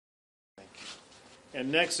And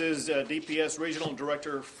next is DPS Regional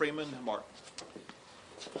Director Freeman Martin.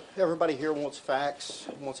 Everybody here wants facts,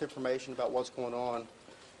 wants information about what's going on,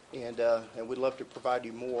 and we'd love to provide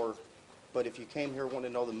you more. But if you came here wanting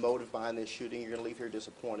to know the motive behind this shooting, you're going to leave here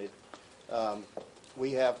disappointed.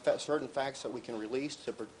 We have certain facts that we can release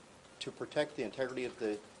to protect the integrity of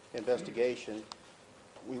the investigation.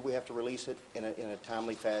 We have to release it in a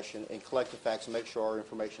timely fashion and collect the facts and make sure our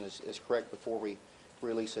information is correct before we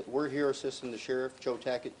release it. We're here assisting the Sheriff, Joe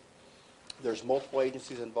Tackett. There's multiple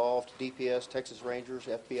agencies involved: DPS, Texas Rangers,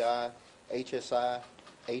 FBI, HSI,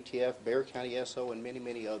 ATF, Bexar County SO, and many,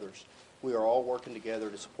 many others. We are all working together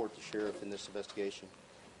to support the Sheriff in this investigation.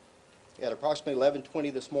 At approximately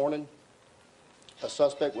 11:20 this morning, a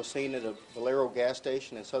suspect was seen at a Valero gas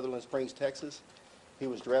station in Sutherland Springs, Texas. He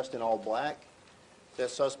was dressed in all black. That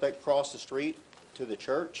suspect crossed the street to the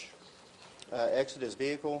church, exited his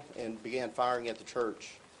vehicle, and began firing at the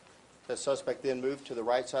church. That suspect then moved to the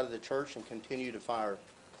right side of the church and continued to fire.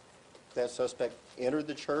 That suspect entered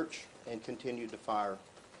the church and continued to fire.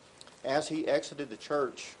 As he exited the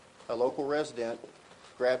church, a local resident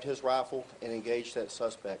grabbed his rifle and engaged that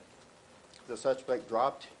suspect. The suspect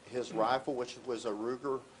dropped his rifle, which was a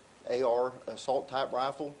Ruger AR assault-type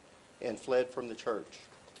rifle, and fled from the church.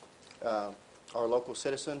 Our local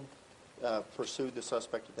citizen pursued the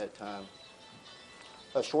suspect at that time.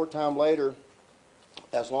 A short time later,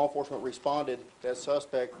 as law enforcement responded, that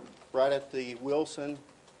suspect, right at the Wilson,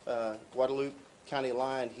 Guadalupe County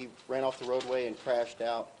line, he ran off the roadway and crashed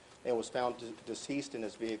out and was found deceased in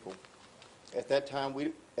his vehicle. At this time,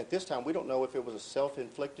 we don't know if it was a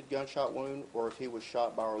self-inflicted gunshot wound or if he was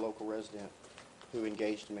shot by our local resident who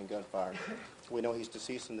engaged him in gunfire. We know he's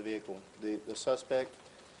deceased in the vehicle. The suspect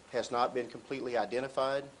has not been completely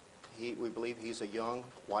identified. We believe he's a young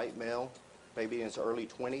white male, maybe in his early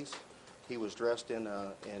 20s. He was dressed in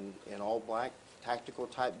all black tactical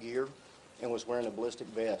type gear and was wearing a ballistic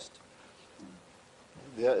vest.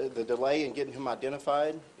 The delay in getting him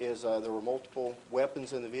identified is there were multiple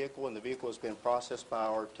weapons in the vehicle, and the vehicle has been processed by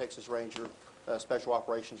our Texas Ranger Special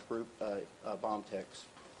Operations Group, bomb techs.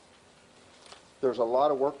 There's a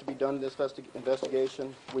lot of work to be done in this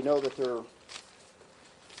investigation. We know that there are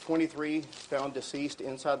 23 found deceased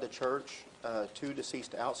inside the church, 2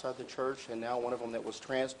 deceased outside the church, and now one of them that was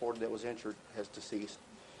transported that was injured has deceased,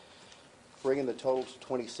 bringing the total to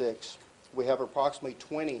 26. We have approximately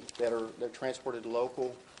 20 that are transported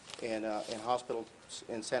local and in hospitals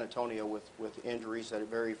in San Antonio with injuries that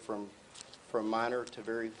vary from minor to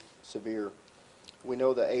very severe. We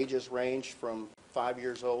know the ages range from 5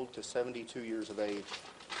 years old to 72 years of age.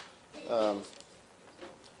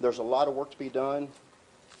 There's a lot of work to be done.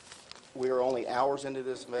 We are only hours into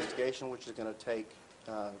this investigation, which is going to take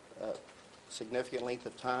a significant length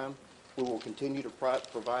of time. We will continue to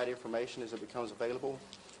provide information as it becomes available.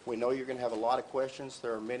 We know you're going to have a lot of questions.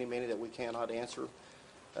 There are many, many that we cannot answer.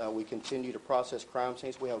 We continue to process crime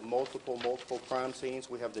scenes. We have multiple crime scenes.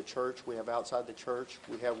 We have the church. We have outside the church.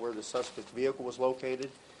 We have where the suspect's vehicle was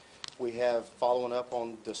located. We have following up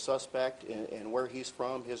on the suspect and where he's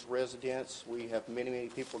from, his residence. We have many, many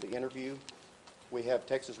people to interview. We have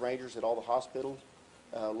Texas Rangers at all the hospitals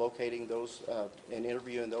locating those and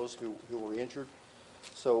interviewing those who were injured.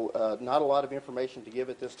 So not a lot of information to give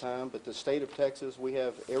at this time, but the state of Texas, we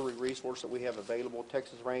have every resource that we have available: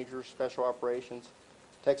 Texas Rangers, Special Operations,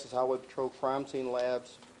 Texas Highway Patrol, Crime Scene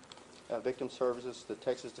Labs, Victim Services, the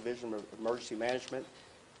Texas Division of Emergency Management.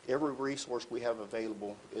 Every resource we have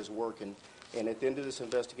available is working, and at the end of this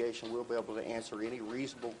investigation, we'll be able to answer any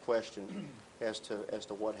reasonable question as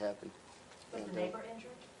to what happened. Was the neighbor injured?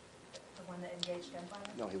 The one that engaged gunfire?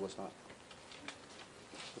 No, he was not.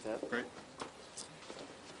 With that. Great.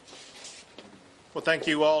 Well, thank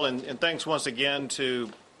you all, and thanks once again to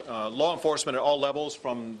law enforcement at all levels,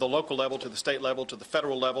 from the local level to the state level to the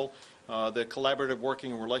federal level. The collaborative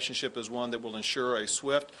working relationship is one that will ensure a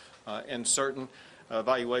swift and certain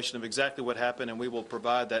evaluation of exactly what happened, and we will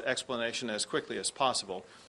provide that explanation as quickly as possible.